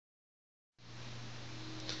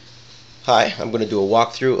Hi, I'm going to do a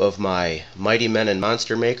walkthrough of my Mighty Men and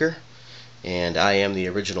Monster Maker, and I am the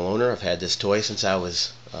original owner. I've had this toy since I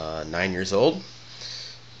was 9 years old.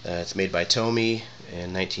 It's made by Tomy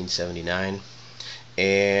in 1979,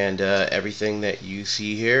 and everything that you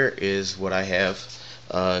see here is what I have,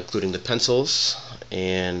 including the pencils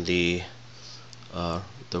and the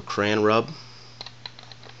crayon rub,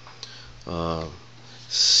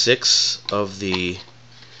 6 of the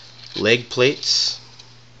leg plates,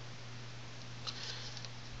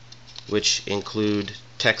 which include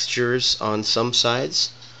textures on some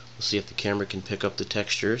sides. We'll see if the camera can pick up the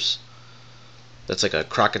textures. That's like a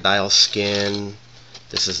crocodile skin.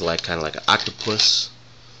 This is like kind of like an octopus.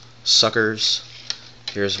 Suckers.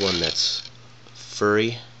 Here's one that's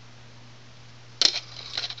furry.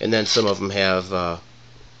 And then some of them have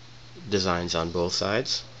designs on both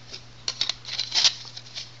sides.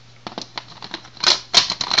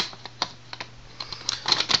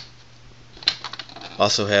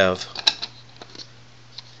 Also have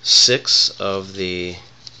 6 of the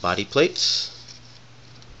body plates,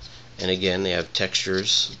 and again they have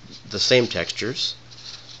textures, the same textures,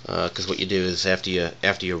 because what you do is after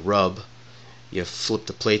you rub, you flip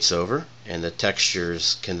the plates over, and the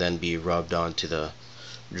textures can then be rubbed onto the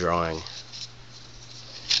drawing.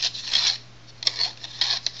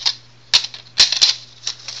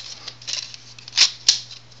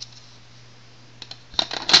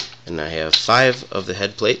 And I have 5 of the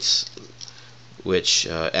head plates, which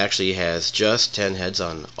actually has just 10 heads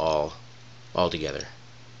on all together.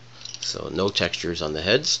 So no textures on the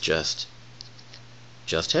heads, just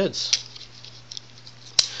heads.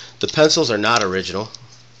 The pencils are not original,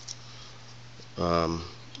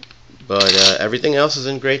 but everything else is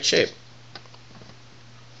in great shape.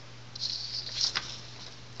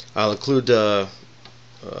 I'll include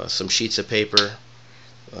some sheets of paper.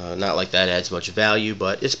 Not like that adds much value,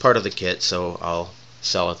 but it's part of the kit, so I'll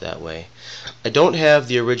sell it that way. I don't have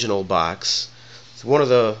the original box. It's one of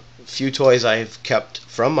the few toys I've kept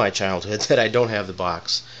from my childhood that I don't have the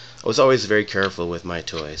box. I was always very careful with my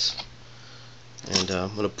toys. And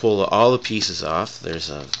I'm going to pull all the pieces off. There's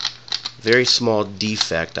a very small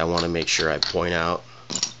defect I want to make sure I point out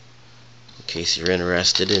in case you're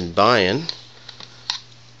interested in buying.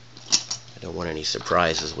 I don't want any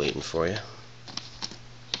surprises waiting for you.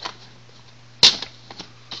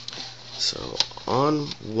 So on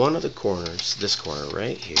one of the corners, this corner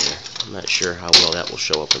right here, I'm not sure how well that will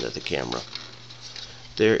show up into the camera,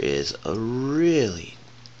 there is a really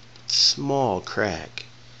small crack.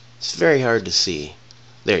 It's very hard to see.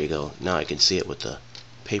 There you go. Now I can see it with the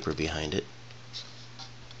paper behind it.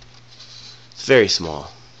 It's very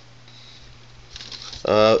small.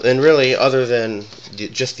 And really, other than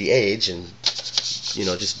just the age and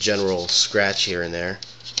just general scratch here and there,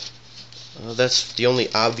 that's the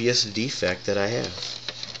only obvious defect that I have.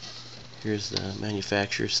 Here's the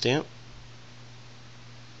manufacturer's stamp.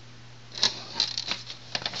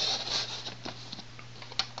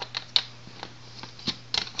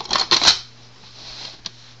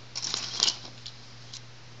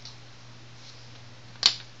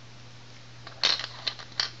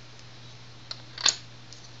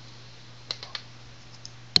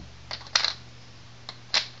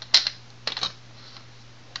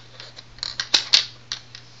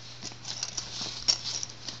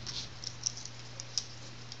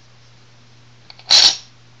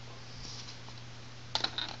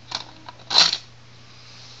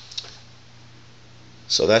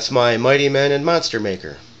 So that's my Mighty Men and Monster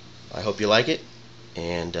Maker. I hope you like it,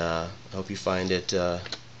 and I hope you find it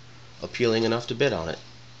appealing enough to bid on it.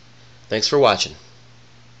 Thanks for watching.